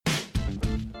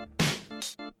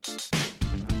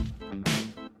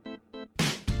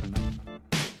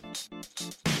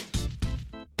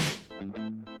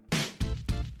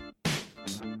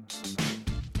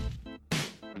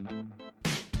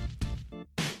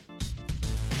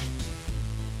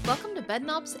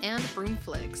Bedknobs and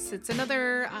Broomflicks. It's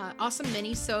another awesome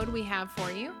mini-sode we have for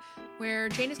you, where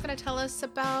Jane is going to tell us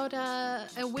about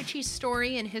a witchy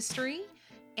story in history,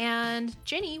 and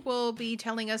Jenny will be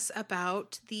telling us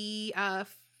about the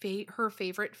her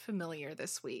favorite familiar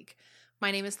this week. My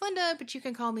name is Linda, but you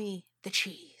can call me the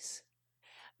Cheese.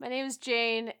 My name is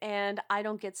Jane, and I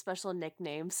don't get special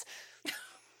nicknames.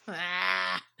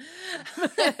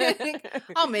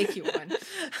 I'll make you one.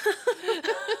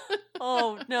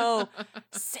 Oh no,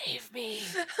 save me,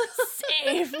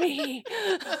 save me.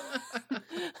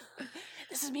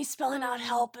 This is me spelling out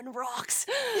help in rocks.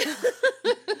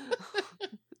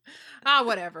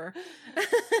 Whatever.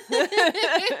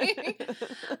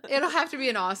 It'll have to be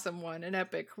an awesome one, an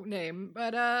epic name.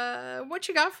 But what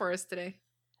you got for us today?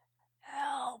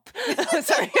 Help.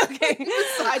 Sorry, okay.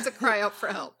 Besides a cry out for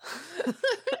help.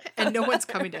 And no one's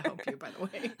coming to help you, by the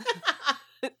way.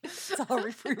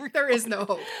 Sorry for there is no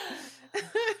hope.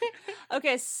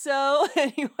 Okay, so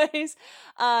anyways,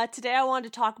 today I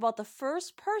wanted to talk about the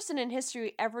first person in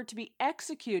history ever to be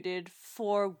executed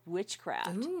for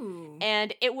witchcraft. Ooh.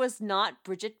 And it was not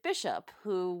Bridget Bishop,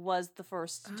 who was the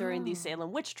first during the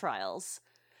Salem witch trials.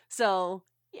 So,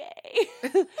 yay.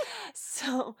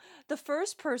 So, the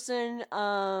first person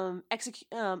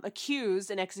accused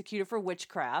and executed for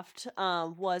witchcraft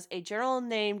was a general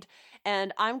named,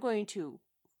 and I'm going to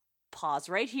pause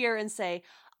right here and say,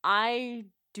 I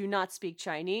do not speak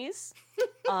Chinese.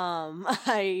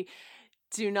 I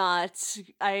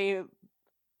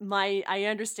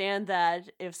understand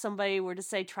that if somebody were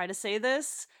to try to say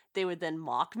this, they would then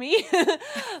mock me.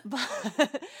 but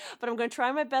I'm going to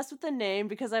try my best with the name,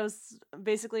 because I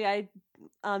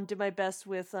did my best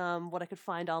with what I could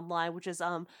find online, which is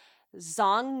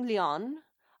Zhang Liang,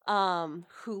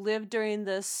 who lived during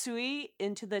the Sui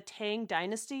into the Tang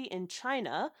dynasty in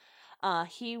China.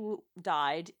 He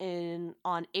died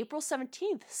on April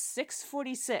 17th,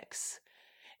 646.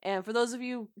 And for those of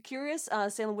you curious,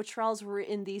 Salem witch trials were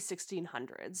in the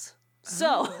 1600s.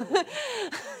 So,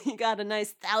 you got a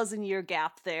nice 1,000-year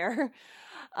gap there.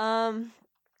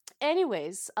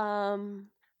 Anyways,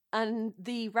 and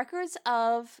the records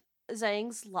of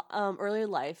Zhang's early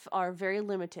life are very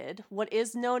limited. What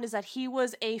is known is that he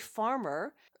was a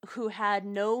farmer who had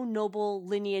no noble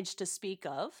lineage to speak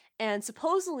of, and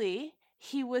supposedly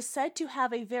he was said to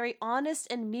have a very honest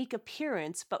and meek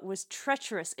appearance, but was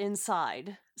treacherous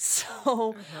inside.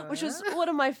 So, which was one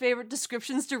of my favorite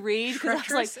descriptions to read.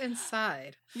 Treacherous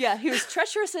inside. Yeah, he was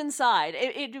treacherous inside.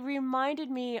 It reminded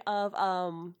me of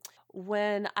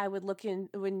when I would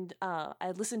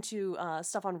I listened to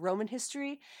stuff on Roman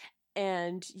history,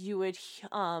 and you would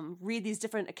read these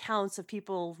different accounts of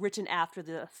people written after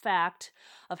the fact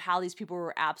of how these people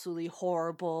were absolutely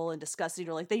horrible and disgusting,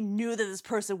 or like they knew that this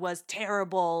person was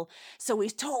terrible, so we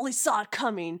totally saw it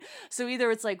coming. So either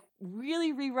it's like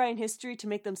really rewriting history to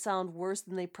make them sound worse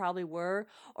than they probably were,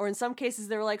 or in some cases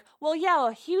they were like, well,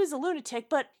 yeah, he was a lunatic,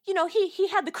 but he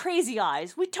had the crazy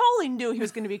eyes. We totally knew he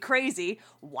was going to be crazy.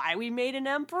 Why we made an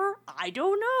emperor, I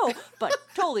don't know, but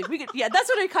totally we could. Yeah, that's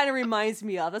what it kind of reminds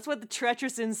me of. That's what the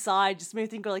treacherous inside just made me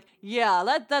think, like,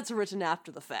 yeah, that's written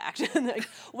after the fact. And like,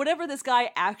 whatever this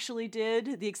guy actually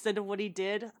did, the extent of what he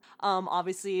did,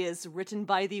 obviously is written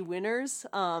by the winners,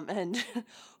 and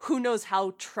who knows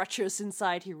how treacherous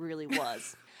inside he really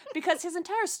was. Because his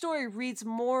entire story reads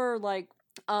more like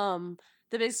the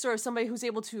big story of somebody who's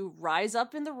able to rise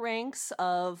up in the ranks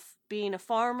of being a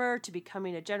farmer to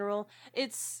becoming a general.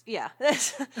 It's, yeah,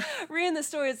 reading the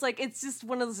story, it's just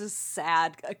one of those just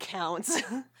sad accounts.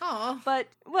 Aw. But,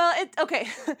 well, okay.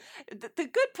 The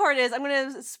good part is, I'm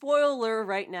going to spoiler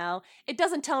right now, it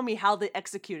doesn't tell me how they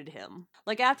executed him.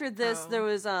 Like, after this, there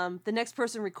was, the next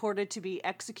person recorded to be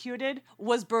executed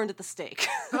was burned at the stake.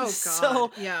 Oh, God.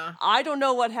 So, yeah. I don't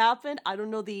know what happened. I don't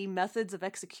know the methods of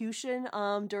execution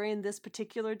during this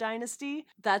particular dynasty.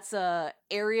 That's a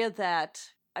area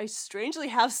that I strangely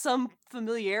have some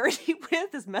familiarity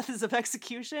with, as methods of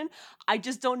execution. I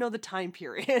just don't know the time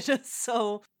period.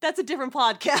 So that's a different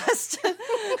podcast.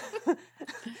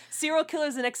 Serial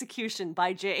Killers and Execution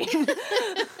by Jane.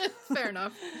 Fair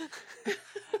enough.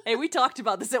 Hey, we talked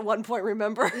about this at one point,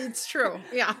 remember? It's true.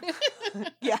 Yeah.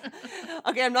 Yeah.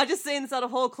 Okay, I'm not just saying this out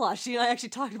of whole cloth. She and I actually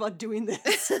talked about doing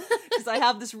this because I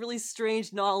have this really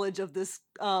strange knowledge of this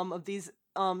of these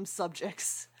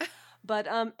subjects. But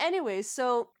anyway,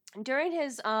 so during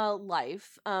his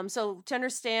life, so to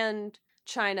understand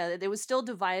China, it was still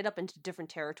divided up into different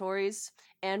territories.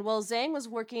 And while Zhang was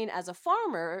working as a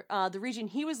farmer, the region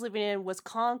he was living in was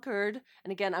conquered.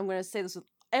 And again, I'm going to say this with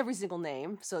every single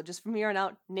name. So just from here on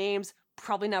out, names,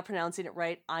 probably not pronouncing it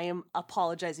right. I am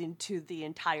apologizing to the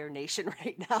entire nation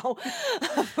right now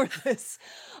for this.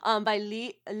 By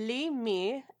Li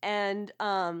Mi. And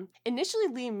initially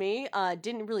Li Mi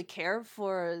didn't really care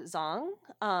for Zhang.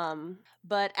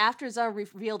 But after Zhang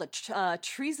revealed a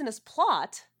treasonous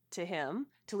plot to him,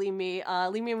 to Li Mi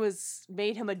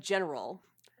made him a general.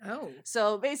 Oh.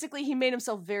 So basically he made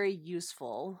himself very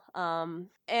useful.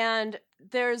 And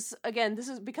there's, again, this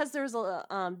is because there was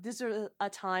a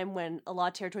time when a lot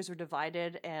of territories were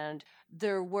divided and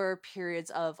there were periods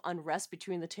of unrest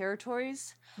between the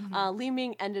territories. Mm-hmm. Li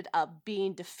Ming ended up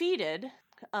being defeated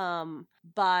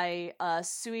by a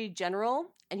Sui general,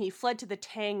 and he fled to the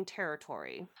Tang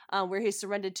territory, where he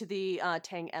surrendered to the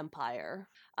Tang Empire.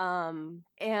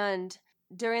 And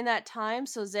during that time,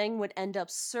 so Zhang would end up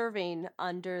serving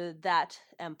under that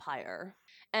empire.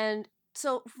 And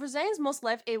so for Zhang's most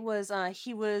life, it was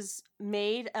he was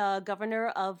made governor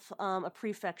of a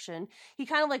prefection. He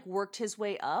kind of like worked his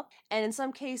way up, and in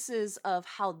some cases of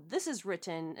how this is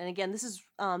written, and again, this is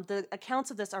the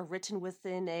accounts of this are written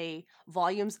within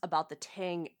volumes about the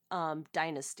Tang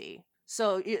dynasty.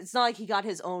 So it's not like he got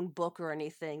his own book or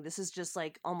anything. This is just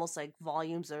like almost like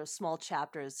volumes or small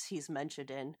chapters he's mentioned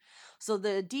in. So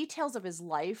the details of his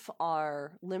life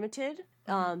are limited.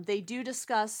 They do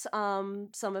discuss some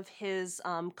of his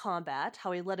combat,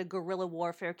 how he led a guerrilla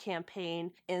warfare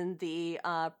campaign in the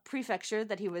prefecture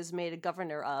that he was made a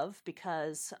governor of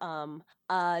because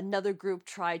another group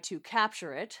tried to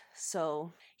capture it.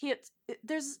 So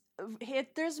there's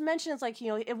mentions like,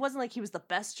 it wasn't like he was the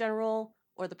best general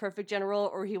or the perfect general,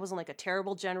 or he wasn't like a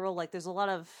terrible general. Like there's a lot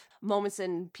of moments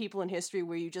in people in history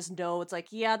where you just know it's like,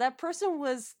 yeah, that person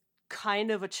was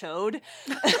kind of a chode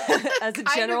as a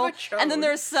general. And then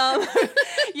there's some,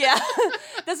 yeah,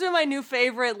 that's been my new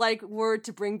favorite like word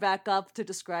to bring back up to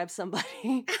describe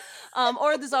somebody.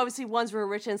 Or there's obviously ones where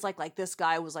written it's like this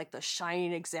guy was like the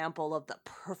shining example of the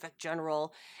perfect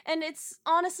general. And it's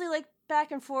honestly like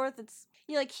back and forth. It's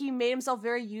like he made himself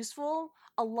very useful.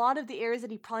 A lot of the areas that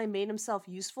he probably made himself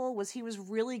useful was he was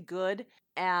really good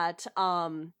at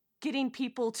getting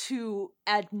people to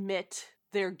admit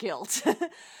their guilt.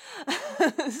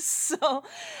 So,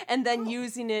 and then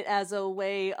using it as a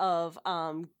way of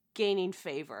gaining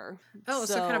favor. Oh,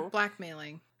 so kind of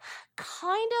blackmailing.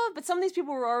 Kind of, but some of these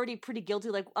people were already pretty guilty.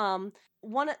 Like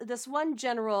this one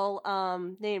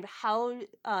general named Hao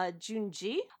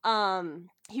Junji,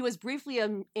 he was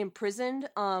briefly imprisoned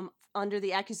under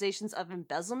the accusations of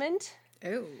embezzlement.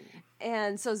 Oh.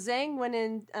 And so Zhang went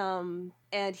in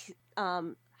and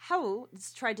Hao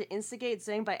tried to instigate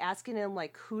Zhang by asking him,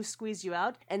 like, who squeezed you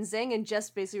out? And Zhang and Jess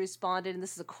basically responded, and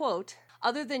this is a quote,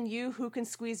 "Other than you, who can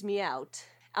squeeze me out?"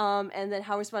 And then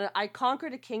Hao responded, "I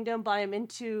conquered a kingdom, but I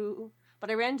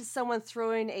ran into someone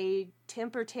throwing a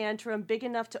temper tantrum big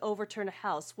enough to overturn a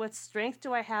house. What strength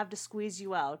do I have to squeeze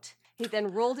you out?" He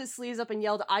then rolled his sleeves up and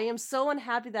yelled, "I am so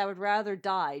unhappy that I would rather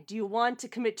die. Do you want to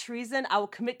commit treason? I will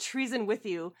commit treason with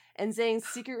you." And Zhang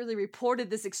secretly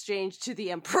reported this exchange to the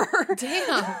emperor.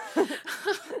 Damn.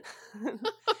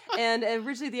 And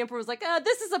originally the emperor was like,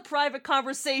 this is a private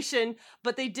conversation.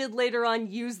 But they did later on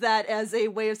use that as a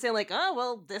way of saying like, oh,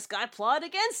 well, this guy plotted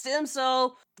against him.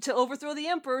 So to overthrow the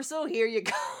emperor. So here you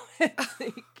go.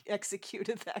 They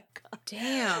executed that guy.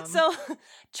 Damn. So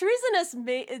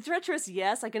treacherous,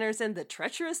 yes, I can understand the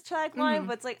treacherous tagline,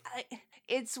 but it's like,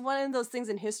 it's one of those things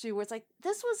in history where it's like,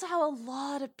 this was how a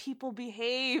lot of people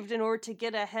behaved in order to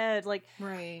get ahead. Like,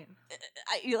 right.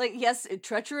 Yes,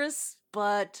 treacherous,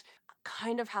 but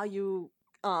kind of how you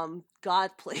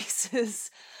got places.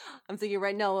 I'm thinking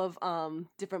right now of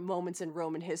different moments in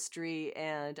Roman history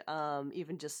and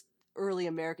even just early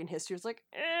American history. It's like,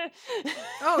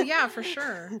 Oh yeah, for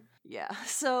sure. Yeah.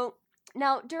 So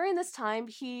now during this time,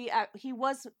 he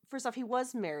was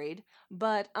married,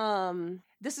 but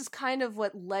this is kind of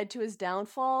what led to his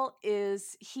downfall.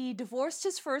 Is he divorced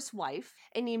his first wife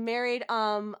and he married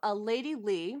a Lady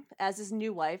Li as his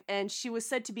new wife, and she was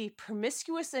said to be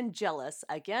promiscuous and jealous.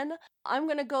 Again, I'm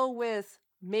gonna go with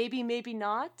maybe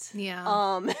not.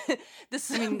 Yeah. This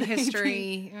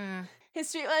history.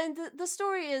 History, and the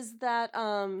story is that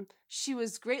she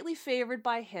was greatly favored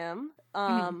by him,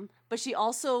 but she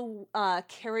also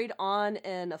carried on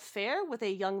an affair with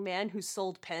a young man who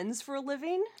sold pens for a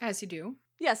living. As you do.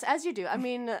 Yes, as you do. I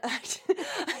mean,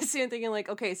 I see him thinking like,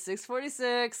 okay,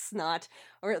 646,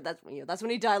 that's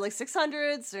when he died, like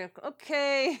 600s.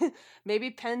 Okay, maybe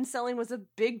pen selling was a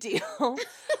big deal.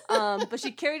 But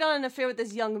she carried on an affair with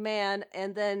this young man,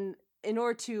 and then in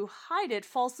order to hide it,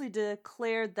 falsely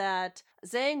declared that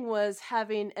Zhang was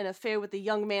having an affair with the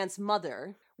young man's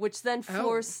mother, which then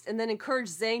forced and then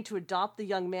encouraged Zhang to adopt the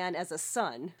young man as a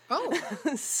son. Oh,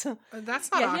 so,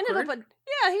 that's not awkward.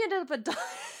 He ended up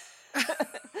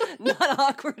not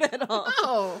awkward at all.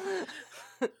 Oh,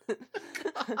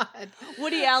 God.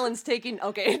 Woody Allen's taking.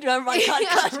 Okay, never mind.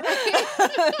 Cut.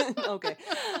 Right? Okay.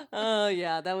 Oh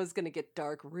yeah, that was gonna get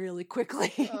dark really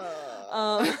quickly.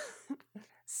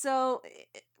 So.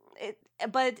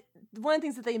 But one of the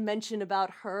things that they mention about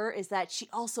her is that she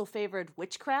also favored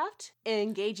witchcraft,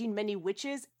 engaging many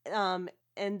witches, and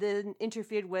then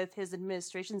interfered with his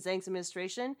administration, Zhang's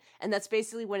administration, and that's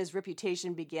basically when his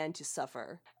reputation began to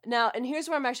suffer. Now, and here's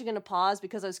where I'm actually going to pause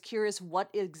because I was curious what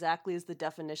exactly is the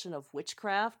definition of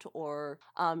witchcraft, or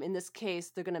in this case,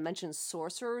 they're going to mention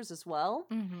sorcerers as well.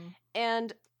 Mm-hmm.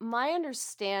 And my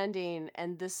understanding,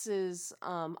 and this is,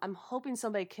 I'm hoping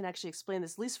somebody can actually explain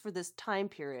this, at least for this time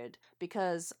period,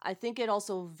 because I think it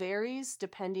also varies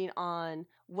depending on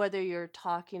whether you're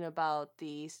talking about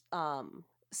the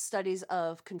studies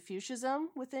of Confucianism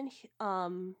within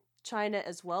China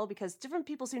as well, because different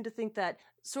people seem to think that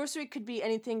sorcery could be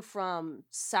anything from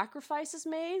sacrifices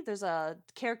made. There's a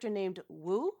character named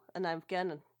Wu, and I'm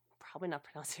probably not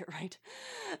pronouncing it right,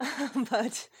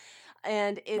 but...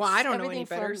 And it's I don't know any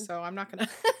better, so I'm not gonna.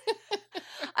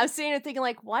 I'm sitting and thinking,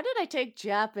 like, why did I take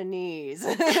Japanese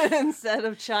instead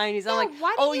of Chinese? I'm like,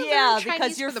 why did you learn Chinese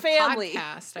because your for the family.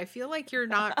 Podcast? I feel like you're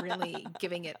not really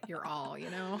giving it your all, you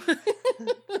know.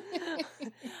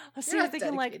 I'm sitting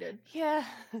thinking, dedicated. Like, yeah,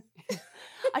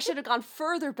 I should have gone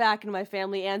further back in my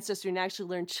family ancestry and actually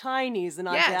learned Chinese and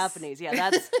not Japanese. Yeah,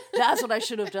 that's what I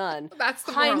should have done. That's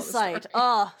the hindsight.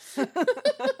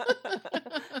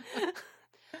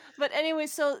 But anyway,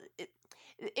 so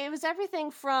it was everything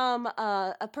from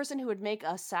a person who would make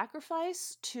a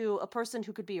sacrifice to a person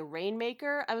who could be a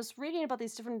rainmaker. I was reading about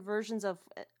these different versions of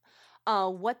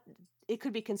what it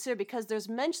could be considered, because there's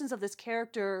mentions of this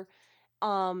character,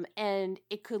 and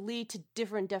it could lead to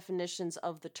different definitions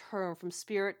of the term, from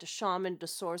spirit to shaman to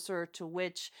sorcerer to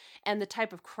witch, and the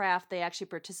type of craft they actually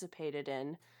participated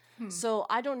in. So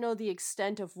I don't know the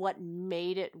extent of what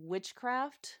made it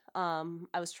witchcraft.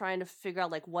 I was trying to figure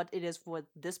out like what it is for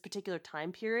this particular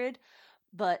time period,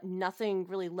 but nothing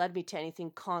really led me to anything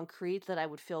concrete that I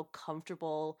would feel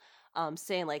comfortable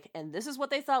saying like, and this is what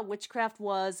they thought witchcraft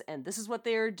was, and this is what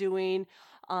they are doing.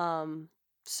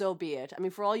 So be it. I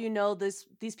mean, for all you know, these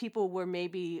people were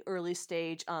maybe early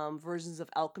stage versions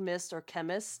of alchemist or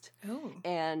chemist. Oh.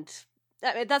 And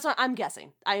I mean, that's what I'm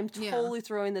guessing. I am totally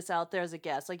throwing this out there as a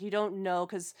guess. Like, you don't know,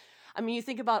 because, I mean, you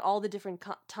think about all the different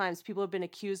times people have been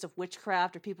accused of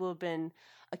witchcraft, or people have been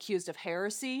accused of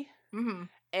heresy. Mm-hmm.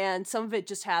 And some of it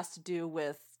just has to do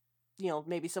with, you know,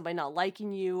 maybe somebody not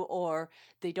liking you, or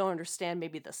they don't understand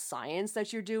maybe the science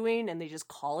that you're doing, and they just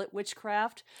call it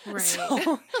witchcraft. Right.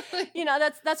 So, you know,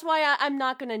 that's why I'm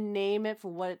not going to name it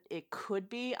for what it could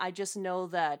be. I just know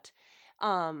that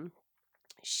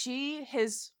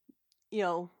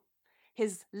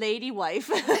his lady wife,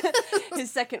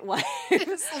 his second wife,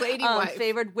 his lady wife,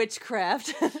 favored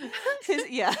witchcraft.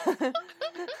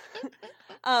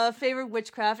 Favored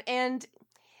witchcraft, and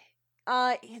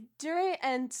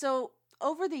so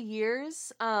over the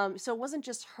years, so it wasn't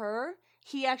just her.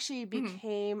 He actually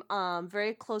became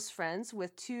very close friends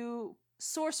with two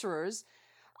sorcerers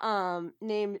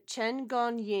named Chen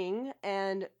Gonying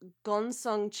and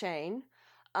Gonsung Chen.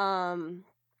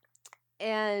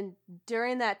 And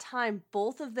during that time,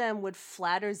 both of them would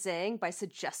flatter Zhang by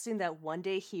suggesting that one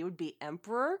day he would be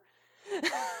emperor.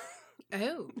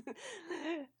 Oh.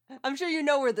 I'm sure you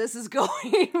know where this is going.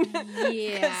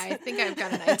 Yeah, I think I've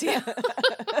got an idea.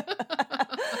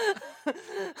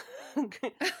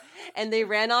 And they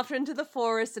ran off into the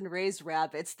forest and raised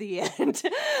rabbits. The end.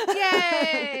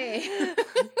 Yay!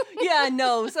 Yeah,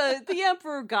 no. So the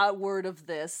emperor got word of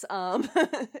this,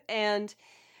 and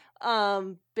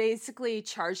basically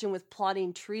charged him with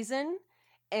plotting treason,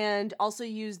 and also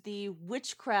used the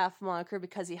witchcraft moniker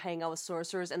because he hung out with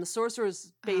sorcerers, and the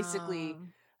sorcerers basically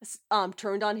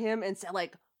turned on him and said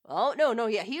like, oh, no,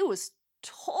 yeah, he was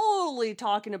totally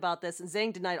talking about this, and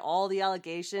Zhang denied all the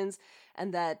allegations,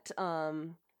 and that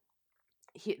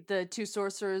the two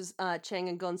sorcerers, Cheng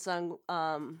and Gonsung,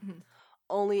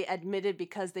 only admitted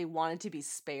because they wanted to be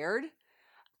spared.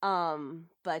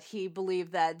 But he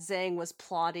believed that Zhang was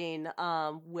plotting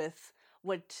with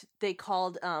what they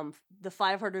called the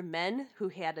 500 men who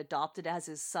he had adopted as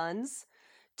his sons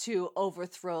to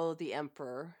overthrow the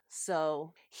emperor.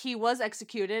 So he was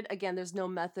executed. Again, there's no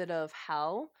method of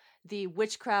how. The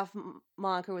witchcraft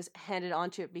moniker was handed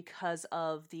onto it because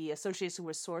of the association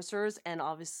with sorcerers, and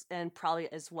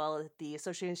probably as well the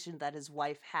association that his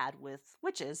wife had with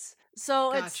witches.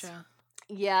 So gotcha.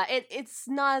 Yeah, it's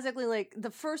not exactly like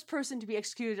the first person to be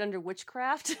executed under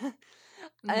witchcraft.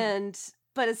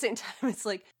 But at the same time, it's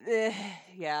like,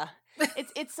 yeah.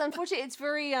 It's unfortunate. It's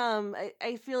very,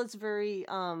 I feel it's very,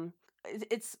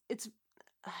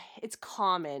 it's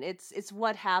common. It's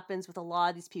what happens with a lot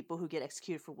of these people who get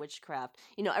executed for witchcraft.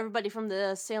 You know, everybody from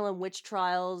the Salem witch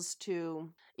trials to,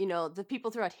 you know, the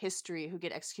people throughout history who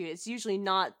get executed. It's usually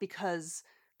not because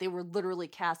they were literally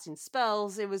casting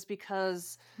spells. It was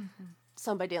because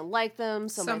somebody didn't like them.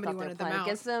 Somebody thought they were playing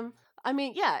against them. I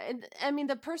mean, yeah. And I mean,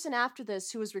 the person after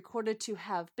this who was recorded to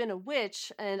have been a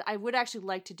witch, and I would actually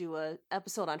like to do an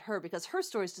episode on her because her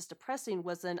story is just depressing,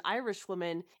 was an Irish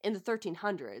woman in the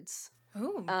 1300s.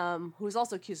 Ooh. Who was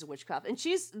also accused of witchcraft. And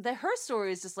her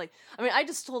story is just like, I mean, I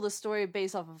just told a story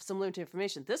based off of some limited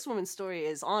information. This woman's story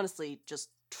is honestly just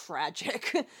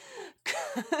tragic.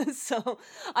 So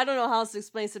I don't know how else to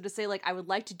explain. So to say, like, I would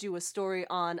like to do a story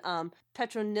on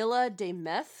Petronilla de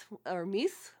Meath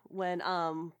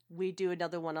when we do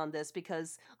another one on this,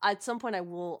 because at some point I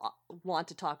will want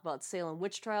to talk about Salem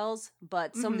witch trials,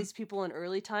 but some of these people in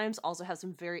early times also have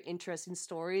some very interesting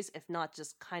stories, if not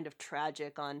just kind of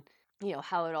tragic on, you know,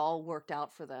 how it all worked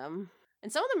out for them.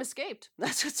 And some of them escaped.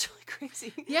 That's what's really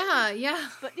crazy. Yeah.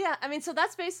 But yeah, I mean, so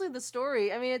that's basically the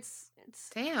story. I mean, it's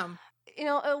damn. You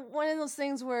know, one of those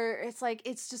things where it's like,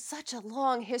 it's just such a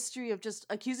long history of just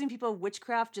accusing people of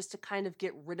witchcraft just to kind of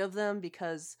get rid of them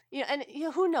because, you know, and you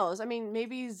know, who knows? I mean,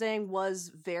 maybe Zhang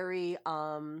was very,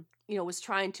 you know, was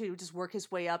trying to just work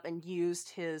his way up and used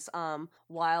his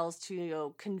wiles to, you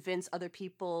know, convince other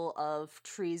people of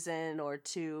treason or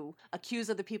to accuse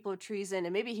other people of treason.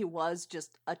 And maybe he was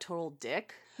just a total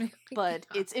dick. But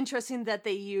it's interesting that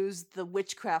they use the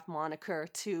witchcraft moniker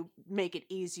to make it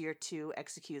easier to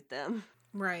execute them.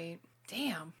 Right.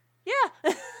 Damn.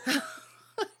 Yeah.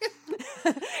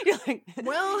 You're like,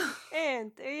 well,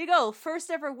 and there you go. First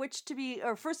ever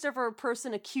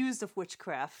person accused of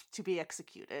witchcraft to be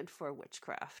executed for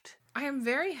witchcraft. I am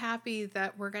very happy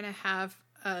that we're going to have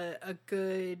a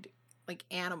good, like,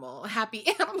 happy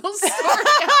animal story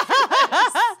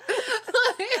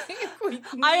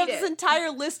I have this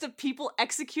entire list of people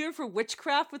executed for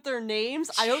witchcraft with their names.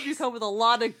 Jeez. I hope you come with a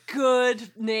lot of good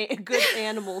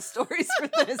animal stories for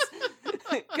this,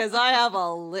 because I have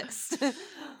a list. I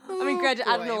mean, granted,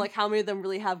 I don't know like how many of them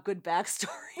really have good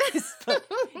backstories, but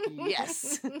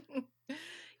yes.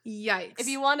 Yikes. If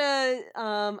you want to,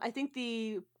 I think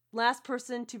the last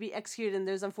person to be executed, and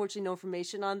there's unfortunately no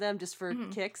information on them, just for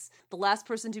kicks. The last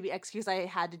person to be executed, I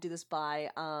had to do this by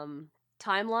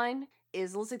timeline,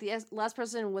 it looks like the last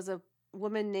person was a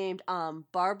woman named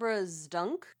Barbara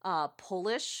Zhang,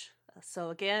 Polish.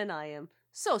 So again, I am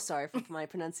so sorry for my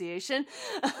pronunciation.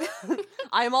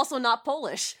 I am also not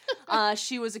Polish.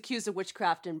 She was accused of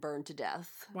witchcraft and burned to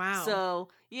death. Wow. So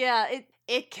yeah,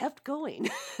 it kept going.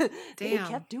 Damn. It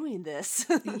kept doing this.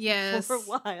 Yes. For a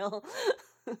while.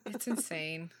 It's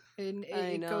insane.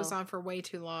 It goes on for way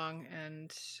too long,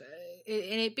 and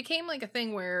it became like a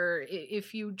thing where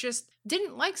if you just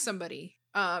didn't like somebody,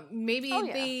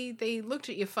 maybe they looked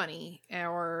at you funny,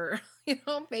 or you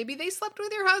know, maybe they slept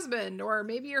with your husband, or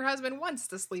maybe your husband wants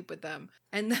to sleep with them,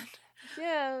 and then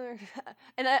yeah,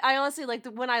 and I honestly like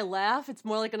when I laugh, it's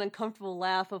more like an uncomfortable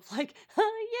laugh of like,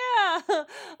 oh, yeah,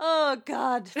 oh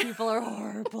God, people are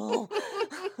horrible.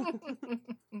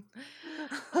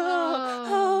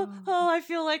 Oh, I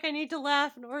feel like I need to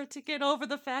laugh in order to get over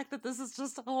the fact that this is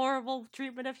just a horrible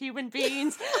treatment of human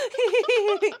beings.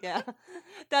 Yeah,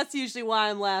 that's usually why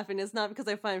I'm laughing. It's not because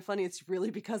I find it funny. It's really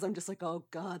because I'm just like, oh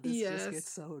God, this just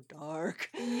gets so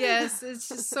dark. Yes, it's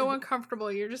just so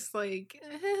uncomfortable. You're just like...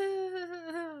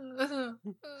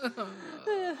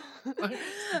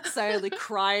 silently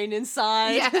crying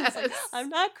inside. Yes. Like, I'm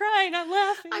not crying, I'm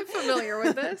laughing. I'm familiar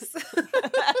with this.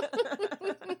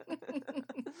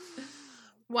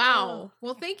 Wow.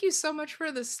 Well, thank you so much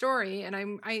for the story, and I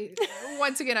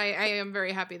once again I am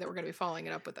very happy that we're going to be following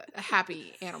it up with a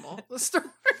happy animal story.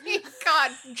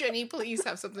 God, Jenny, please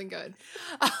have something good.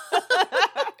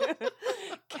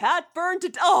 Cat burned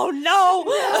to oh no!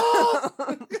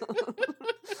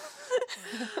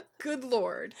 Good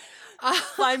Lord.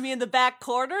 Find me in the back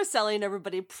corner selling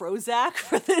everybody Prozac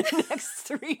for the next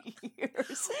 3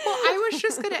 years. Well, I was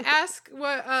just going to ask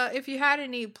what if you had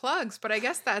any plugs, but I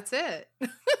guess that's it.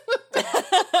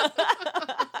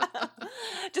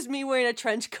 Just me wearing a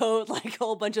trench coat, like a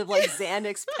whole bunch of like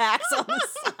Xanax packs on the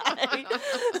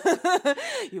side.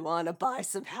 You want to buy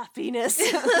some happiness?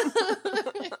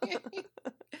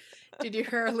 Did you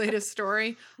hear our latest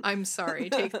story? I'm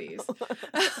sorry. Take these.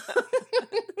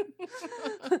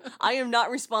 I am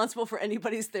not responsible for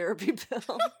anybody's therapy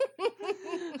bill.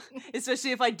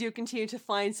 Especially if I do continue to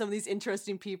find some of these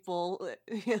interesting people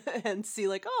and see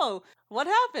like, oh, what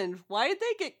happened? Why did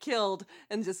they get killed?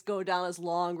 And just go down this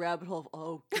long rabbit hole of,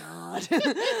 oh God.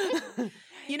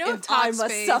 You know, if I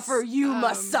must suffer, you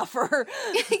must suffer.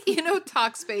 You know,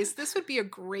 Talkspace, this would be a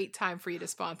great time for you to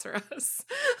sponsor us.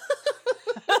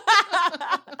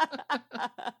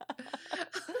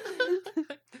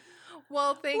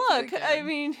 Well, thank you. Look, I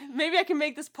mean, maybe I can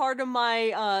make this part of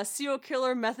my serial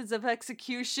killer methods of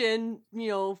execution,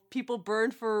 people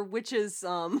burned for witches,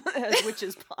 as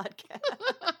witches podcast.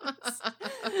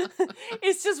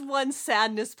 It's just one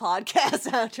sadness podcast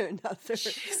after another.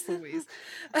 Jeez Louise.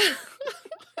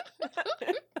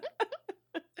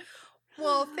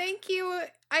 Well, thank you,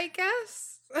 I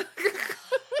guess. On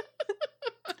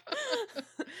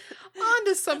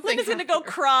to something. Linda's gonna go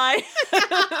cry.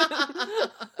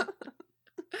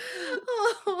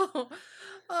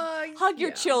 Hug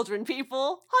your children,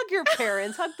 people. Hug your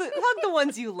parents. Hug the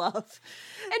ones you love,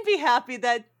 and be happy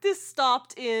that this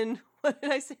stopped in, what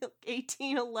did I say,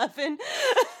 1811.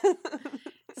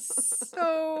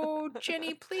 So,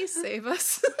 Jenny, please save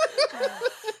us.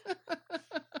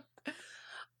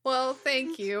 Well,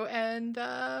 thank you, and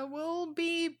we'll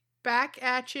be back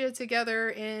at you together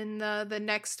in the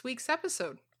next week's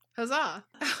episode. Huzzah!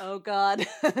 Oh God.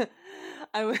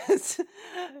 I'll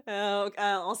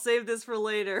save this for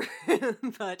later,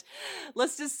 but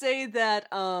let's just say that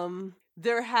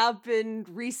there have been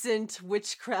recent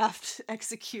witchcraft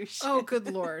executions. Oh,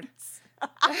 good Lord.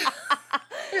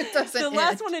 It doesn't The end.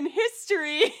 last one in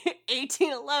history,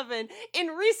 1811. In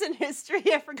recent history,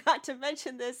 I forgot to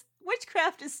mention this,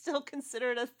 witchcraft is still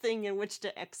considered a thing in which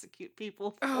to execute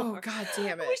people for. Oh, God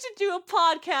damn it. We should do a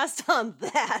podcast on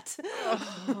that.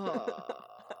 Oh.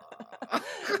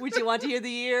 Would you want to hear the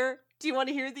year? Do you want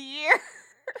to hear the year?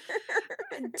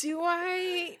 Do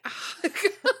I?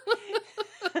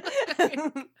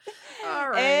 All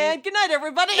right. And good night,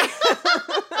 everybody.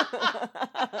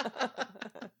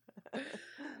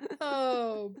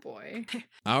 Oh, boy.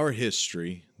 Our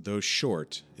history, though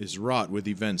short, is wrought with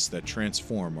events that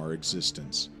transform our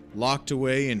existence. Locked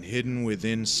away and hidden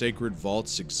within sacred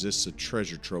vaults exists a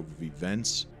treasure trove of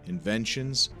events,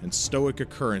 inventions, and stoic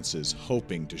occurrences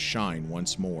hoping to shine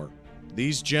once more.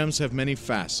 These gems have many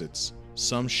facets.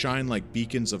 Some shine like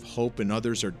beacons of hope and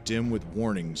others are dim with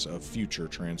warnings of future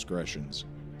transgressions.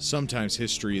 Sometimes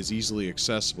history is easily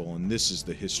accessible, and this is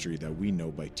the history that we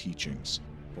know by teachings.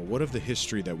 But what of the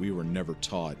history that we were never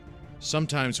taught?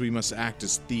 Sometimes we must act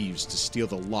as thieves to steal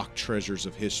the locked treasures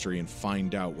of history and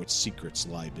find out what secrets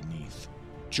lie beneath.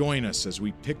 Join us as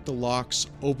we pick the locks,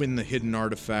 open the hidden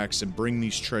artifacts, and bring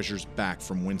these treasures back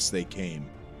from whence they came.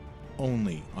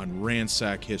 Only on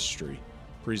Ransack History,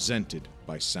 presented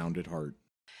by Sounded Heart.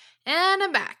 And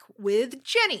I'm back with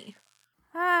Jenny.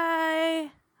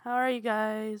 Hi, how are you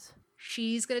guys?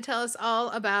 She's going to tell us all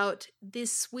about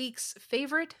this week's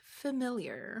favorite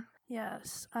familiar.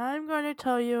 Yes, I'm going to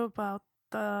tell you about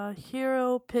the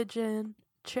hero pigeon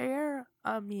Cher,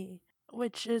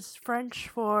 which is French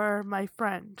for my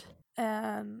friend.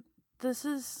 And this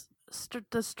is,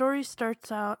 the story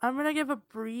starts out, I'm going to give a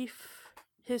brief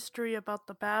history about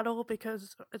the battle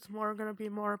because it's going to be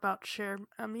more about Cher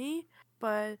Ami.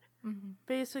 But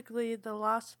basically the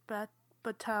Lost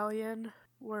Battalion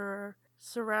were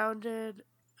surrounded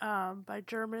by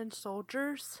German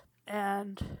soldiers,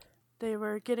 and they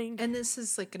were getting... And this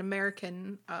is like an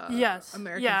American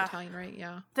American battalion, right?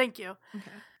 Yeah. Thank you. Okay.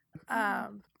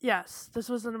 Yes, this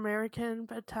was an American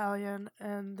battalion,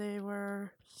 and they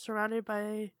were surrounded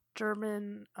by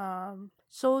German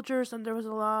soldiers, and there was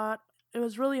it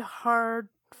was really hard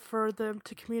for them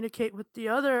to communicate with the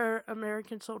other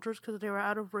American soldiers because they were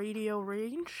out of radio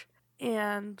range,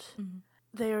 and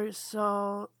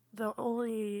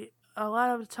a lot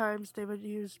of the times they would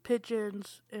use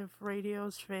pigeons if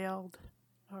radios failed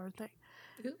or thing.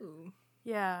 Ooh.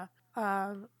 Yeah.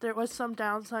 There was some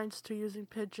downsides to using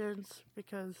pigeons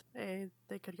because they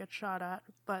could get shot at,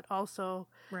 but also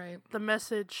the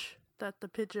message that the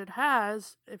pigeon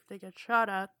has, if they get shot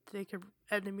at,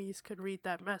 enemies could read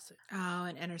that message. Oh,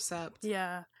 and intercept.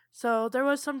 Yeah. So there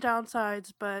was some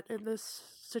downsides, but in this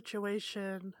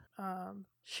situation,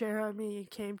 Cher Ami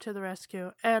came to the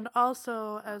rescue. And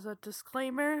also, as a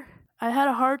disclaimer, I had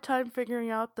a hard time figuring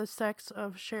out the sex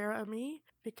of Cher Ami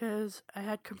because I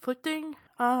had conflicting,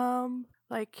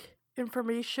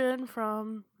 information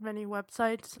from many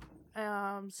websites.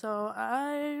 So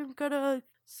I'm gonna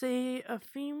say a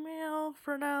female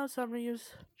for now, so I'm gonna use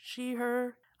she,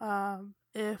 her.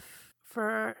 If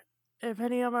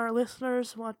any of our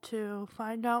listeners want to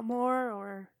find out more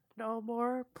or know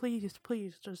more, please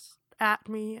just at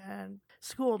me and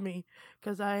school me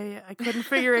because I couldn't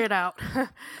figure it out.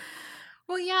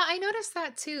 Well, yeah, I noticed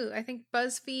that too. I think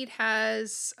BuzzFeed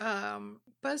has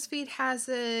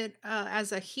it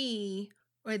as a he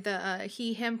with the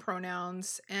he him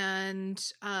pronouns, and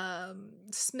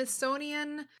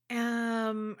Smithsonian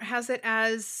has it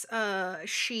as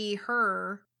she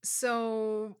her.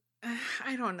 So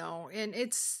I don't know, and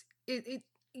it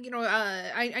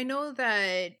I know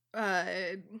that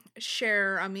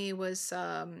Cher Ami was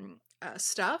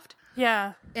stuffed.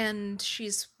 Yeah. And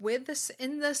she's with this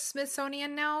in the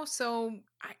Smithsonian now, so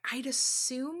I'd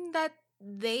assume that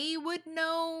they would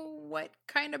know what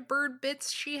kind of bird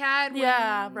bits she had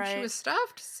when she was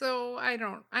stuffed. So I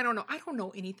don't know. I don't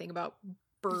know anything about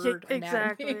bird anatomy.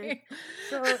 Exactly.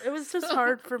 So it was just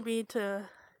hard for me to,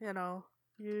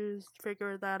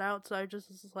 figure that out. So I just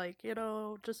was like,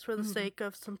 just for the sake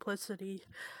of simplicity,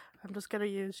 I'm just gonna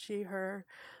use she, her.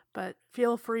 But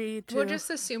feel free to... We'll just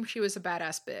assume she was a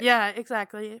badass bitch. Yeah,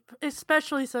 exactly.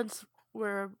 Especially since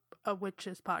we're a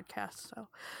witches podcast, so...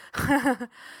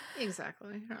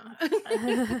 Exactly.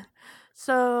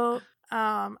 So,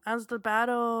 as the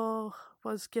battle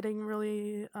was getting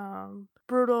really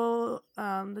brutal,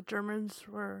 the Germans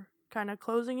were kind of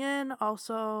closing in.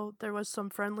 Also, there was some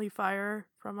friendly fire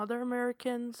from other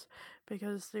Americans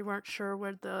because they weren't sure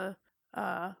where the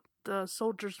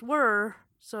soldiers were.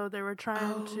 So they were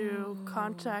trying to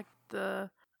contact the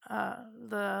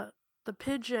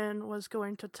pigeon was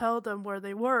going to tell them where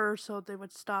they were, so they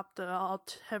would stop the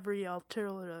heavy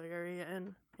artillery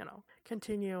and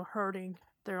continue hurting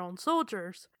their own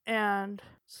soldiers. And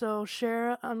so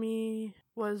Cher Ami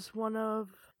was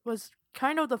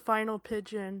kind of the final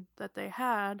pigeon that they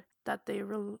had that they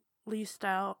released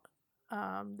out.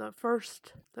 There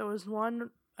was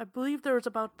one. I believe there was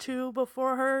about 2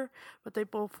 before her, but they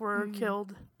both were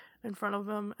killed in front of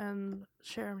them. And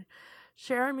Cher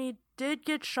Ami did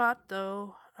get shot,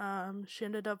 though. She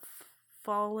ended up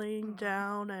falling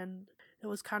down, and it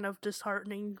was kind of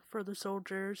disheartening for the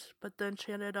soldiers. But then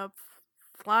she ended up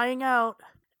flying out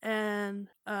and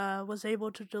was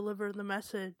able to deliver the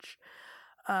message.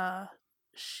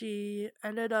 She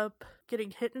ended up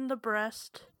getting hit in the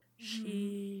breast.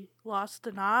 She lost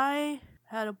an eye,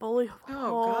 had a bullet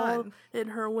hole in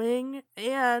her wing,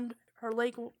 and her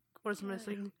leg was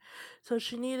missing. So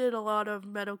she needed a lot of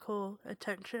medical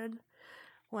attention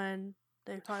when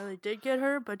they finally did get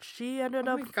her, but she ended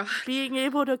up being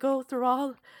able to go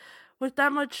through with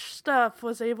that much stuff,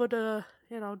 was able to,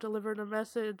 deliver the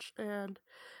message, and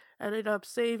ended up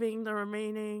saving the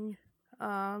remaining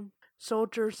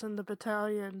soldiers in the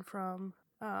battalion from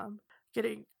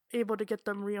getting able to get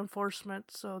them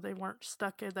reinforcements, so they weren't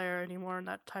stuck in there anymore in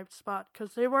that tight spot,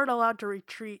 because they weren't allowed to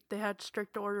retreat. They had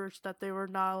strict orders that they were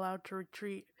not allowed to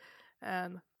retreat,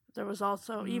 and there was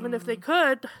also, even if they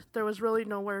could, there was really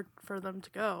nowhere for them to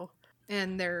go.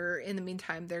 And in the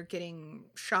meantime, they're getting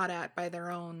shot at by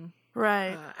their own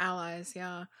allies.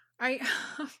 Yeah. I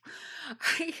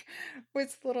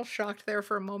was a little shocked there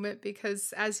for a moment,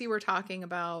 because as you were talking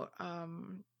about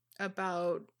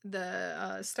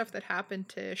the stuff that happened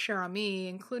to Cher Ami,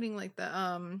 including like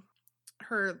the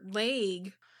her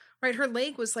leg, right? Her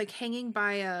leg was like hanging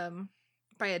by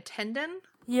a tendon.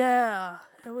 Yeah,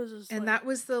 it was just and that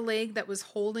was the leg that was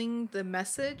holding the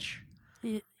message.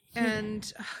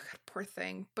 And God, poor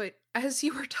thing. But as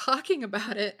you were talking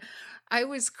about it, I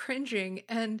was cringing.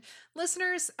 And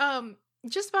listeners,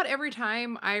 just about every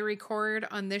time I record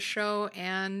on this show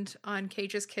and on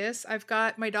Cage's Kiss, I've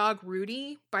got my dog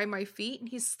Rudy by my feet, and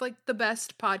he's like the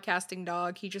best podcasting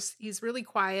dog. He's really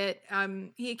quiet.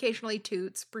 He occasionally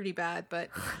toots pretty bad, but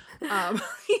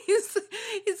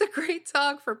he's a great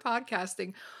dog for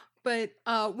podcasting. But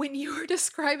when you were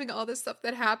describing all this stuff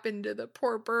that happened to the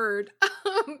poor bird,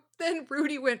 then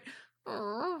Rudy went,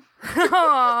 "Aww."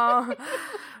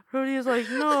 Rudy's like,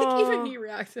 no. Even he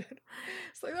reacted.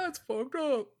 It's like, that's fucked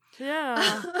up.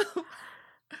 Yeah.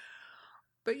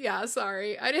 But yeah,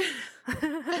 sorry. I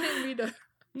didn't mean to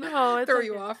throw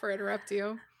you off or interrupt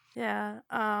you. Yeah.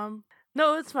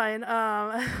 No, it's fine.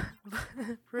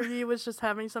 Rudy was just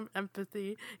having some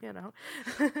empathy,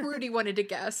 Rudy wanted to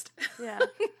guest. Yeah.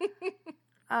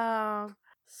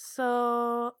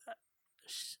 So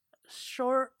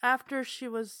short after she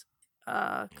was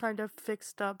kind of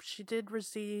fixed up, she did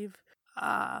receive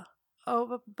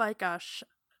oh my gosh,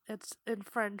 it's in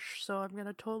French, so I'm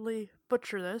gonna totally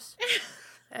butcher this.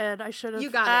 And I should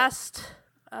have asked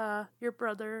your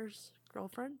brother's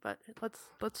girlfriend, but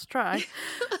let's try.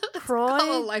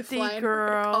 Croix de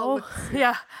Girl.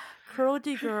 Yeah. Croix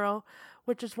de Girl,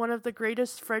 which is one of the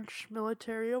greatest French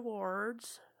military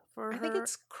awards for I her. think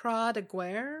it's Croix de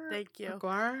Guerre. Thank you.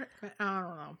 Guerre?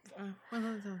 I don't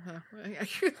know.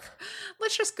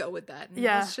 Let's just go with that. And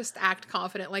Yeah. Let's just act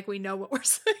confident like we know what we're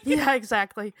saying. Yeah,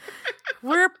 exactly.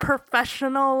 We're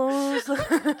professionals.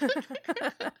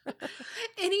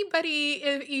 Anybody,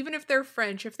 even if they're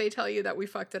French, if they tell you that we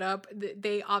fucked it up,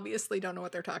 they obviously don't know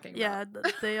what they're talking Yeah,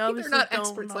 about. they obviously They're not don't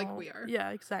experts know. like we are. Yeah,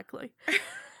 exactly.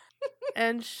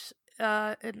 And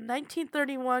in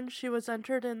 1931, she was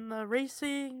entered in the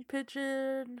Racing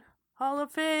Pigeon Hall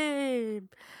of Fame.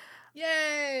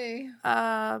 Yay!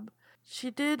 She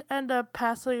did end up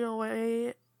passing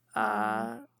away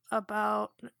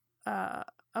about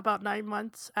 9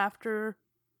 months after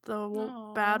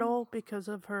the battle because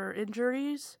of her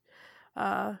injuries.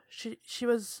 She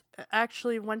was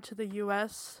actually went to the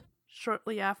U.S.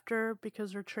 shortly after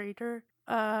because her trader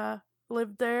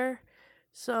lived there.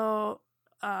 So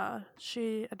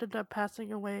she ended up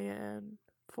passing away in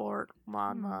Fort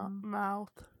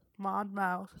Monmouth,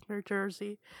 New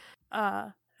Jersey.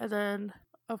 And then,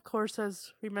 of course,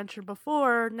 as we mentioned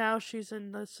before, now she's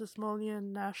in the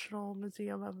Smithsonian National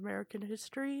Museum of American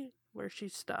History, where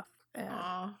she's stuffed.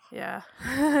 And, yeah.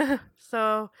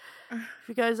 So, if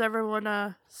you guys ever want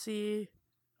to see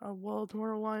a World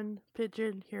War I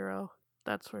pigeon hero,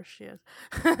 that's where she is.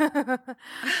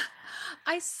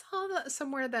 I saw that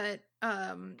somewhere that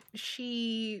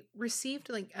she received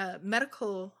like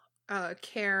medical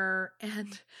care,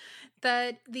 and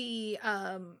that the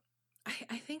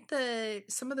I think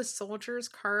some of the soldiers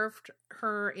carved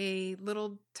her a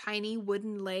little tiny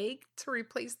wooden leg to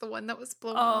replace the one that was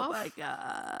blown off. Oh my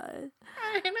god.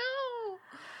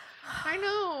 I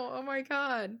know. Oh my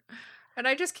god. And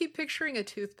I just keep picturing a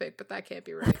toothpick, but that can't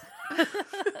be right.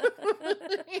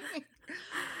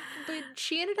 But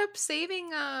she ended up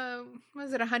saving,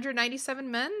 was it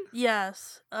 197 men?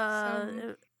 Yes.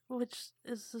 Which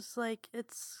is just like,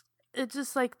 it's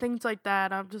just like things like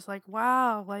that. I'm just like,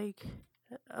 wow, like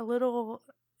a little,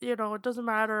 it doesn't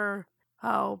matter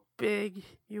how big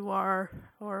you are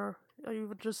or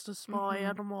even just a small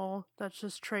animal that's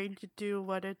just trained to do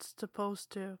what it's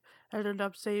supposed to. I ended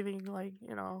up saving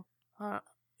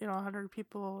 100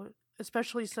 people,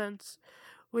 especially since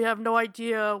we have no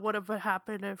idea what would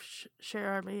happen if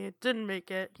Cher didn't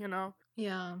make it,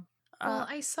 Yeah. Well,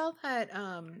 I saw that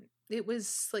it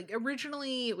was like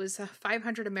originally it was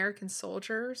 500 American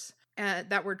soldiers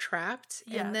that were trapped,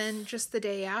 and then just the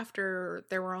day after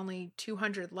there were only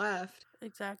 200 left.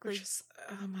 Exactly. Which is,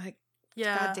 oh my,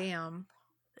 yeah, goddamn.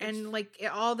 And like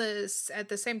all this at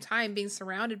the same time being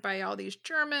surrounded by all these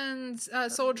Germans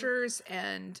soldiers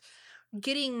and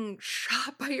getting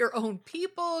shot by your own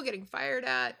people, getting fired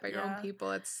at by your own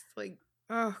people. It's like,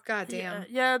 oh goddamn.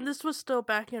 Yeah, and this was still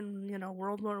back in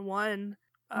World War One.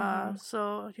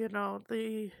 So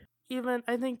I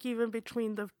think even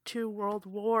between the two world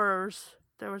wars,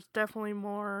 there was definitely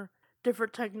more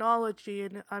different technology,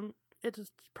 and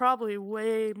it's probably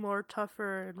way more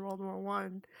tougher in World War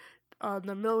One on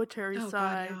the military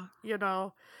side.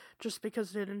 God, just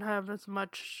because they didn't have as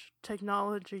much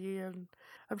technology, and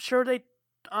I'm sure they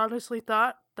honestly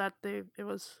thought that it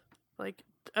was like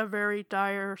a very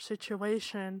dire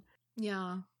situation.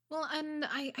 Yeah. Well, and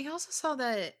I also saw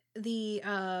that the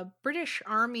British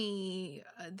Army,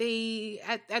 they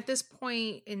at this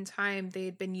point in time they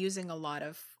had been using a lot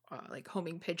of like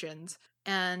homing pigeons,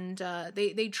 and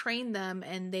they trained them,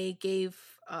 and they gave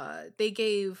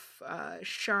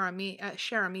Cher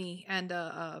and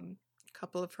a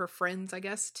couple of her friends, I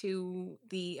guess, to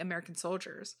the American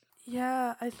soldiers.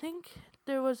 Yeah, I think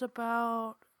there was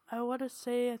about, I want to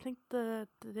say, I think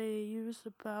they used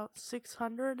about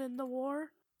 600 in the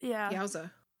war. Yeah. Yowza.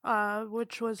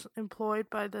 Which was employed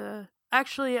by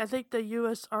actually, I think the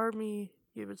U.S. Army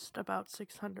used about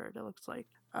 600, it looks like.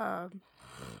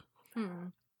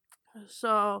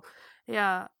 So,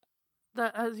 yeah,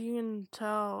 that, as you can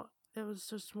tell, it was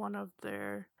just one of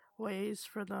their ways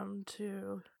for them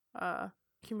to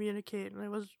communicate, and it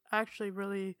was actually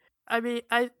really, I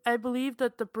believe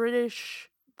that the British,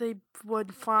 they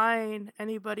would fine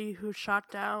anybody who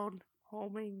shot down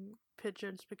homing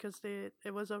pigeons because it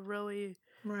was a really,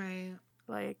 right,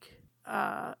 like,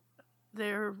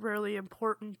 they're really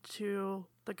important to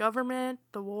the government,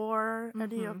 the war,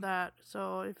 any of that.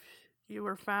 So if you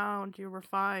were found, you were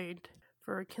fined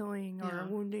for killing or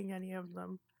wounding any of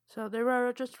them. So they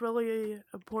were just really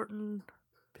important,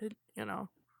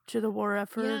 to the war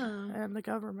effort and the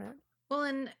government. Well,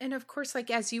 and of course,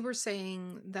 like as you were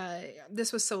saying, that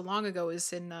this was so long ago,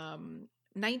 is in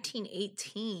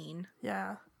 1918.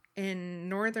 Yeah. In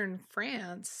northern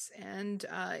France, and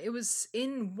it was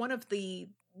in one of the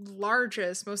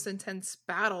largest, most intense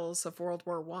battles of World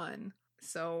War One.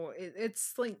 So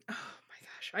it's like, oh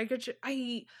my gosh,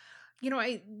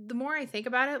 the more I think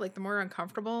about it, like the more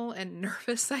uncomfortable and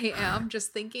nervous I am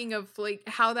just thinking of like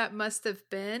how that must have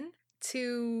been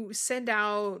to send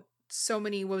out so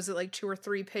many, what was it, like 2 or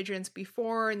 3 pigeons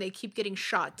before, and they keep getting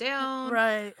shot down.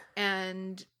 Right.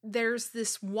 And there's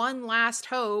this one last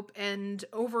hope, and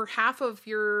over half of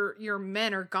your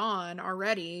men are gone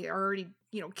already,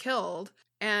 killed.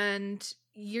 And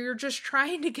you're just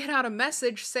trying to get out a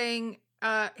message saying,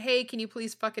 hey, can you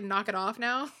please fucking knock it off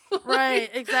now? Right,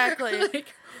 exactly.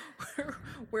 Like,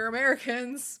 we're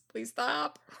Americans. Please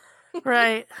stop.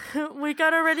 Right. We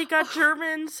already got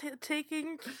Germans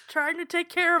trying to take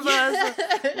care of us.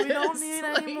 We don't need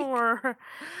any more.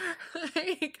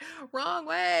 Like, wrong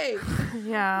way.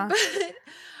 Yeah.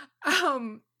 But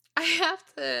I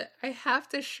have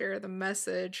to share the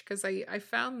message because I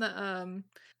found the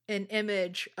an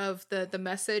image of the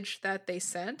message that they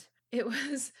sent. It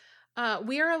was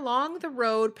we are along the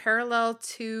road parallel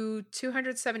to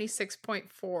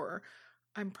 276.4.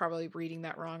 I'm probably reading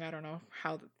that wrong. I don't know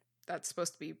how that's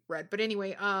supposed to be read. But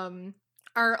anyway,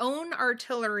 our own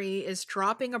artillery is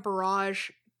dropping a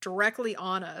barrage directly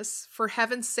on us. For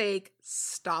heaven's sake,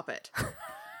 stop it.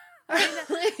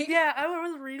 Yeah, I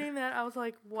was reading that. I was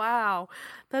like, wow.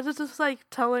 That is just like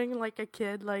telling like a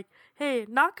kid, like, hey,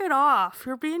 knock it off.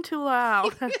 You're being too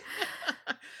loud.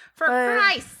 For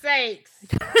Christ's sakes,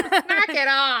 knock it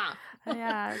off.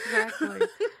 Yeah, exactly.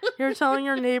 You're telling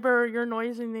your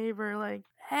noisy neighbor, like,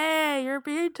 hey, you're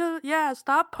being too,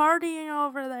 stop partying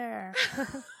over there.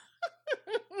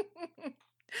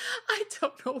 I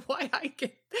don't know why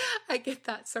I get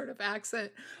that sort of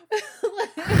accent.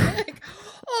 Like,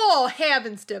 oh,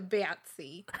 heavens to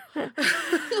Betsy. For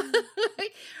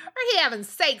heaven's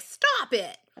sake, stop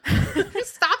it.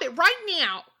 Stop it right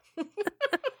now.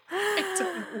 I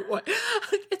don't know what.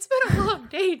 It's been a long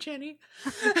day, Jenny.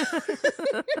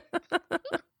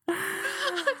 I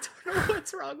don't know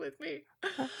what's wrong with me.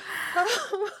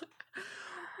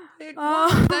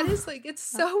 That is like, it's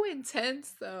so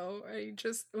intense though. I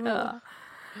just yikes.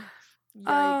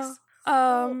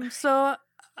 So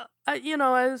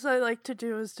as I like to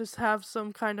do is just have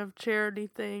some kind of charity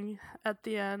thing at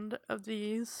the end of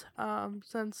these,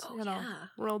 since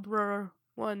World War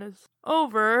I is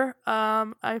over.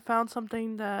 I found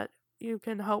something that you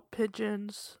can help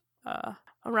pigeons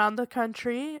around the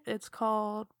country. It's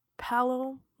called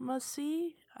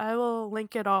Palomacy. I will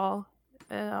link it all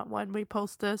when we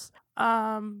post this.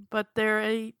 But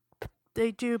they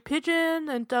do pigeon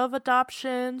and dove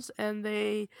adoptions, and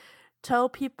they tell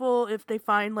people if they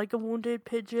find like a wounded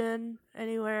pigeon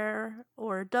anywhere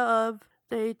or a dove,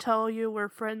 they tell you where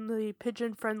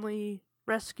pigeon friendly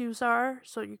rescues are,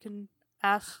 so you can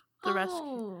ask the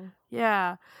rescue.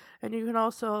 Yeah. And you can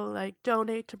also like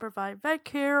donate to provide vet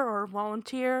care or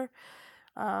volunteer.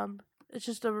 It's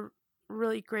just a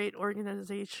really great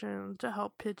organization to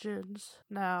help pigeons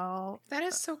now. That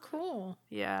is so cool.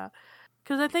 Yeah.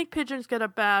 Because I think pigeons get a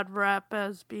bad rep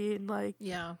as being like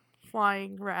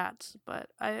flying rats, but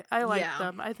I like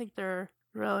them. I think they're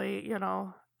really,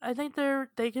 I think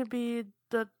they can be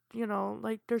the,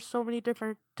 like there's so many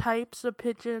different types of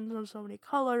pigeons and so many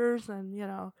colors, and,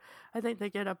 I think they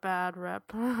get a bad rep.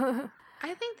 I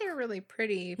think they're really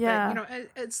pretty, yeah. But,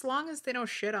 as long as they don't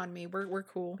shit on me, we're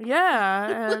cool.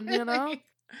 Yeah, and,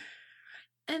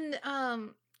 And,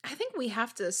 I think we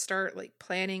have to start, like,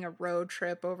 planning a road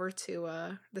trip over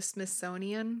to, the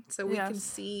Smithsonian so we can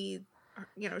see,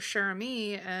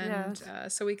 Cherami, and,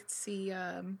 so we could see,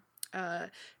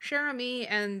 Cherami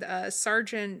and,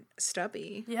 Sergeant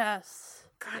Stubby. Yes.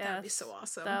 God, that would be so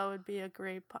awesome. That would be a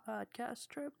great podcast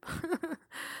trip.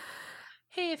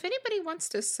 Hey, if anybody wants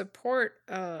to support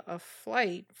a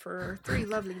flight for 3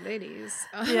 lovely ladies,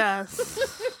 yes,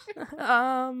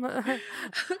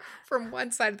 from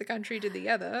one side of the country to the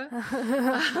other,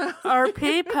 our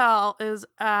PayPal is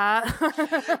at.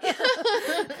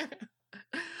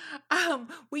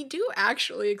 We do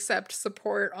actually accept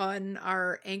support on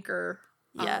our Anchor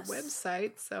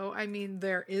website, so I mean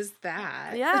there is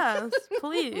that. Yes,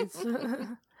 please.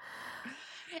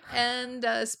 And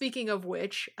speaking of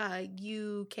which,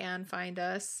 you can find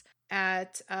us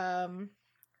at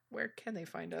where can they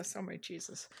find us? Oh my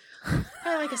Jesus.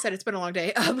 Like I said, it's been a long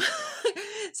day.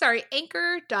 Sorry,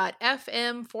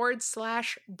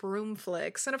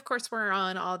 anchor.fm/broomflix. And of course we're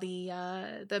on all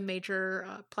the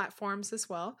major platforms as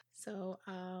well. So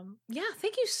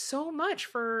thank you so much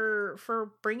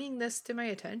for bringing this to my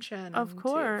attention. Of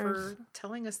course. For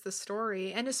telling us the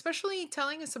story, and especially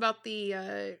telling us about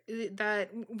the that,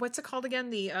 what's it called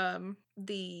again? The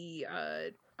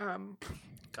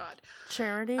God.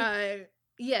 Charity?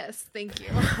 Yes, thank you.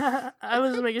 I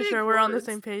was making Big sure we're on the words.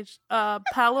 same page.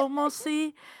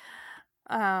 Palomosi.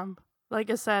 Like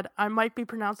I said, I might be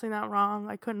pronouncing that wrong.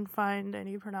 I couldn't find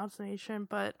any pronunciation,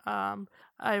 but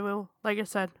I will, like I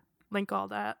said, link all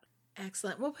that.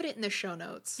 Excellent. We'll put it in the show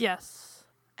notes. Yes.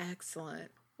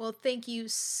 Excellent. Well, thank you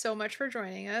so much for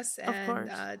joining us and course.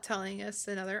 telling us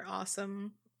another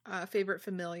awesome favorite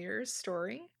familiars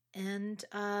story. And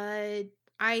God,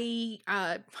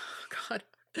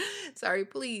 sorry,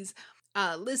 please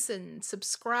listen,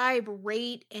 subscribe,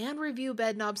 rate, and review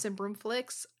Bedknobs and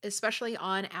Broomflicks, especially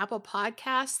on Apple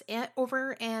Podcasts and oh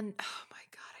my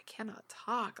God, I cannot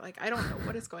talk. Like, I don't know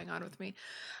what is going on with me.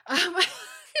 I've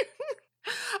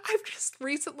just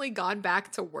recently gone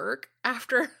back to work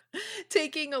after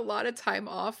taking a lot of time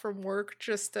off from work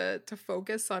just to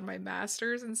focus on my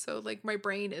master's. And so, like, my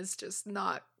brain is just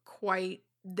not quite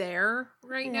there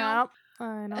right now.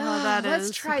 I know how that is.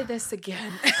 Let's try this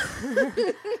again.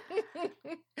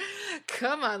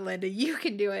 Come on, Linda, you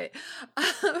can do it.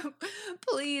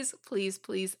 Please, please,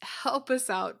 please help us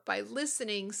out by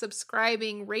listening,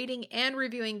 subscribing, rating, and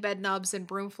reviewing Bedknobs and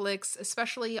Broomflicks,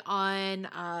 especially on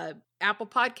Apple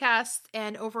Podcasts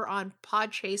and over on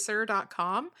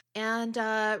podchaser.com. And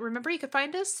remember, you can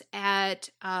find us at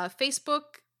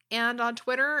Facebook and on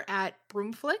Twitter at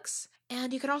Broomflicks.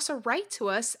 And you can also write to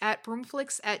us at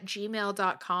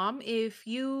broomflicks@gmail.com if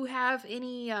you have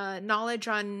any knowledge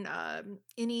on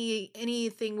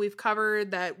anything we've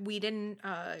covered that we didn't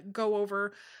go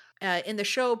over in the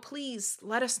show. Please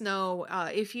let us know.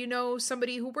 If you know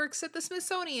somebody who works at the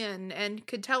Smithsonian and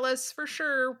could tell us for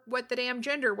sure what the damn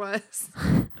gender was,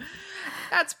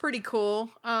 that's pretty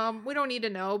cool. We don't need to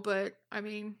know, but I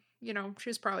mean, you know,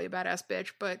 she's probably a badass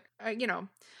bitch, but you know.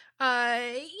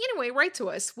 Anyway, write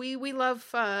to us. We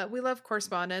love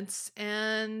correspondence,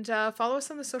 and follow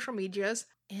us on the social medias.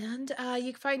 And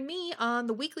you can find me on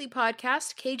the weekly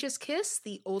podcast, Cage's Kiss,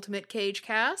 the ultimate cage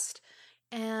cast.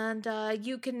 And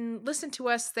you can listen to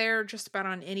us there just about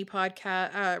on any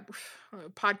podcast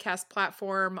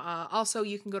platform. Also,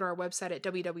 you can go to our website at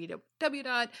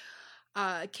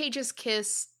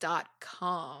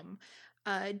www.cageskiss.com.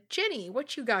 Jenny,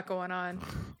 what you got going on?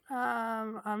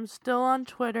 I'm still on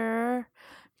Twitter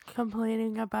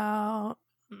complaining about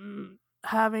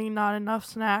having not enough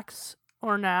snacks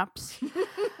or naps.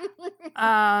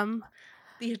 The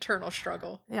eternal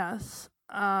struggle. Yes.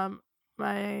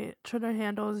 My Twitter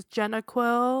handle is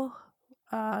Jenaquil,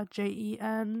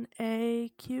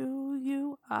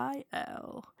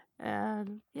 JENAQUIL.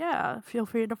 And yeah, feel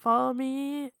free to follow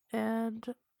me,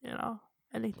 and you know,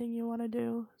 anything you want to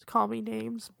do. Call me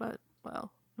names, but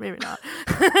well, maybe not.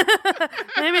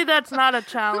 Maybe that's not a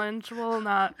challenge. We'll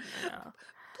not. You know.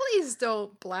 Please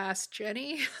don't blast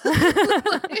Jenny.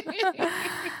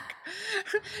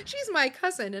 She's my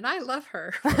cousin and I love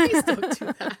her. Please don't do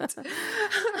that.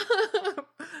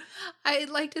 I'd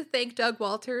like to thank Doug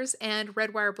Walters and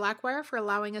Redwire Blackwire for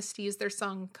allowing us to use their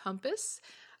song Compass.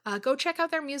 Go check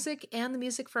out their music and the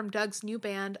music from Doug's new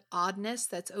band, Oddness.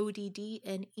 That's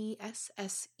ODDNESSE.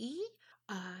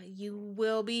 You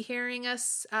will be hearing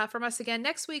from us again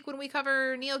next week when we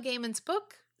cover Neil Gaiman's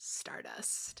book,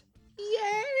 Stardust.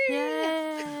 Yay!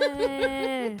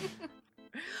 Yay!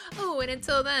 Oh, and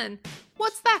until then,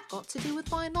 what's that got to do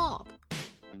with my knob?